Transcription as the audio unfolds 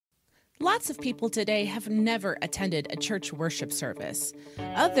Lots of people today have never attended a church worship service.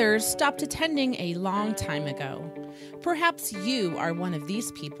 Others stopped attending a long time ago. Perhaps you are one of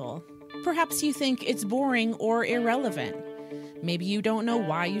these people. Perhaps you think it's boring or irrelevant. Maybe you don't know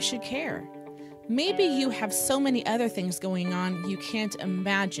why you should care. Maybe you have so many other things going on you can't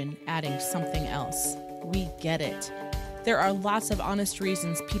imagine adding something else. We get it. There are lots of honest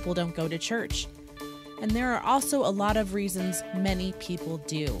reasons people don't go to church. And there are also a lot of reasons many people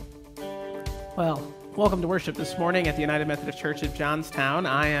do. Well, welcome to worship this morning at the United Methodist Church of Johnstown.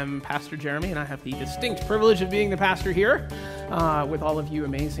 I am Pastor Jeremy, and I have the distinct privilege of being the pastor here with all of you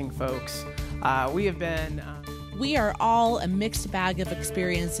amazing folks. We are all a mixed bag of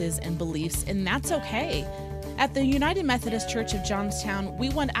experiences and beliefs, and that's okay. At the United Methodist Church of Johnstown, we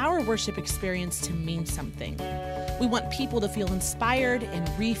want our worship experience to mean something. We want people to feel inspired and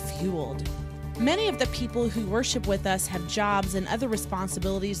refueled. Many of the people who worship with us have jobs and other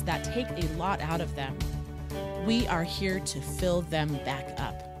responsibilities that take a lot out of them. We are here to fill them back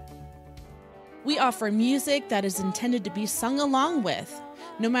up. We offer music that is intended to be sung along with.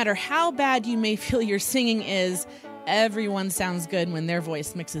 No matter how bad you may feel your singing is, everyone sounds good when their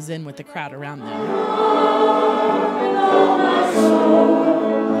voice mixes in with the crowd around them. With all my soul,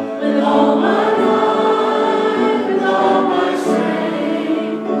 with all my life, with all my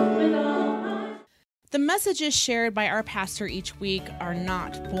strength, with all my... The messages shared by our pastor each week are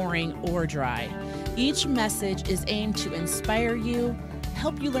not boring or dry. Each message is aimed to inspire you,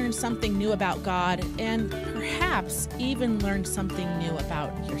 help you learn something new about God, and perhaps even learn something new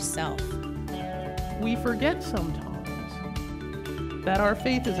about yourself. We forget sometimes that our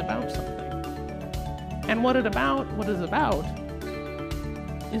faith is about something. And what is about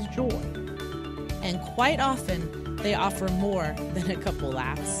is joy. And quite often, they offer more than a couple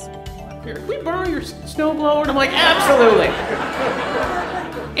laughs. Can we borrow your snowblower? And I'm like, absolutely.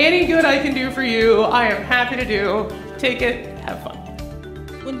 Any good I can do for you, I am happy to do. Take it, have fun.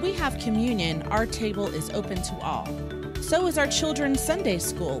 When we have communion, our table is open to all. So is our children's Sunday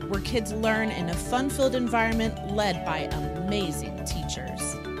school, where kids learn in a fun-filled environment led by amazing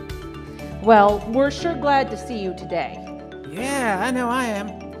teachers. Well, we're sure glad to see you today. Yeah, I know I am.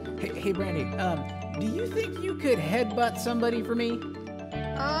 Hey Brandy, do you think you could headbutt somebody for me?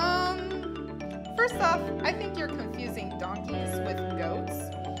 First off, I think you're confusing donkeys with goats.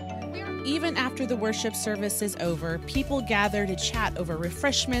 Even after the worship service is over, people gather to chat over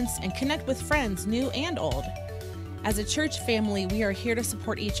refreshments and connect with friends, new and old. As a church family, we are here to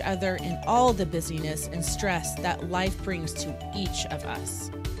support each other in all the busyness and stress that life brings to each of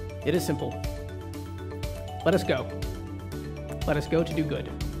us. It is simple. Let us go. Let us go to do good.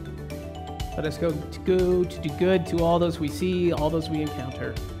 Let us go to do good to all those we see, all those we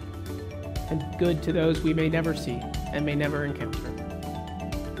encounter, and good to those we may never see and may never encounter.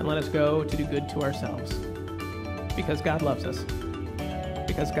 And let us go to do good to ourselves, because God loves us,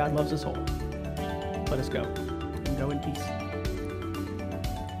 because God loves us all. Let us go, and go in peace.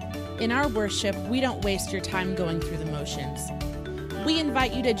 In our worship, we don't waste your time going through the motions. We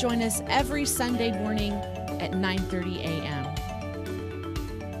invite you to join us every Sunday morning at 9:30 a.m.